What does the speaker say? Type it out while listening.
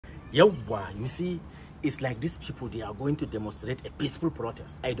Yawwa, you see, it's like these people, they are going to demonstrate a peaceful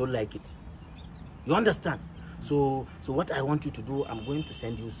protest. I don't like it. You understand? So what I want you to do, I'm going to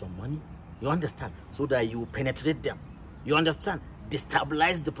send you some money. You understand? So that you penetrate them. You understand?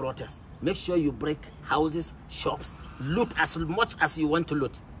 Destabilize the protest. Make sure you break houses, shops, loot as much as you want to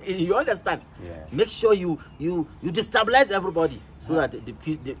loot. You understand? Yeah. Make sure you destabilize everybody so that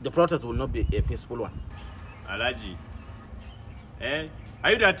the protest will not be a peaceful one. Alaji,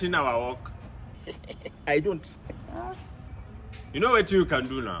 are you that in our work? I don't. You know what you can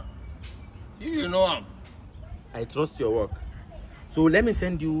do now? You know him. I trust your work. So let me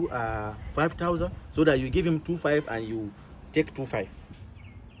send you 5,000 so that you give him 2,500 and you take 2,500.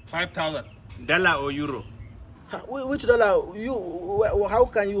 5,000. Dollar or euro? Which dollar? You? How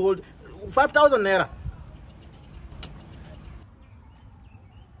can you hold 5,000 naira?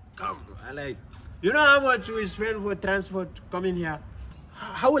 Come, I like. You know how much we spend for transport coming here?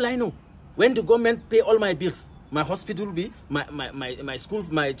 How will I know? When the government pay all my bills, my hospital bill, my school,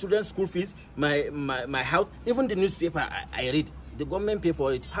 my children's school fees, my house, even the newspaper I read, the government pay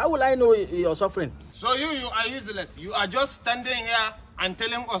for it. How will I know you're suffering? So you are useless. You are just standing here and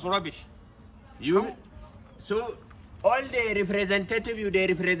telling us rubbish. So all the representative, they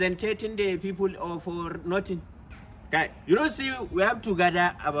representing the people for nothing. Guy, you know, see, we have to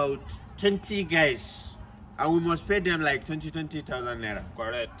gather about 20 guys, and we must pay them like 20,000 naira.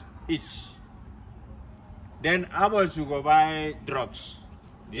 Correct. Each. Then how much you go buy drugs?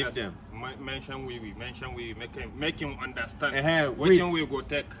 Give them. Mention we make him understand. Which we go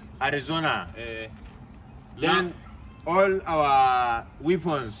take? Arizona. Then all our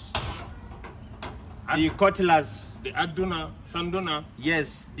weapons, the cutlass, the aduna, sanduna.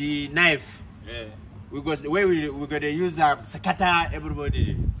 yes, the knife. We gonna use scatter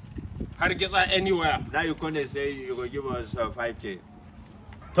everybody. Hargitsa anywhere. Now you can't say you go give us 5K.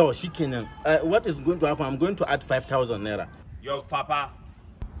 So, Shikenan, what is going to happen? I'm going to add 5,000 naira. Your papa.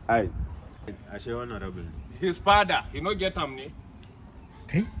 I say honorable. His father, you know, get him.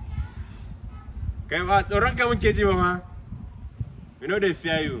 Okay. Okay, but don't come and mama. You know they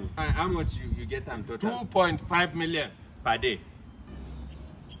fear you. How much you get them total? 2.5 million per day.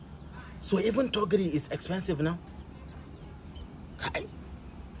 So even Togri is expensive now.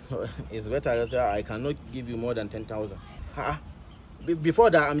 It's better I cannot give you more than 10,000. Before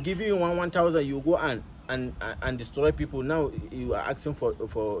that, I'm giving you 1,000. You go and destroy people. Now you are asking for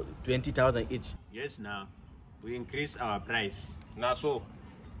 20,000 each. Yes, now we increase our price. Now so,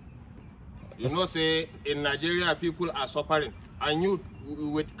 you know, say in Nigeria people are suffering, and you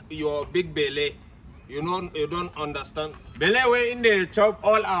with your big belly, you don't understand. Belly we in the chop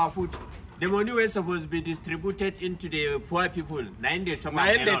all our food. The money was supposed to be distributed into the poor people. Now in the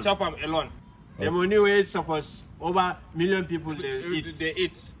chop them alone. The money was supposed over million people they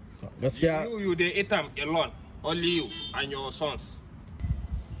eat. You they eat them alone. Only you and your sons.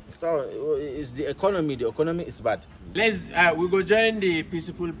 So it's the economy. The economy is bad. Let's we go join the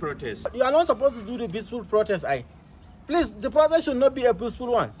peaceful protest. You are not supposed to do the peaceful protest. Please, the protest should not be a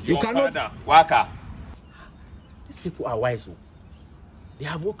peaceful one. You cannot. Waka. These people are wise. They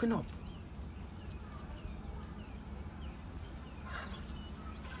have woken up.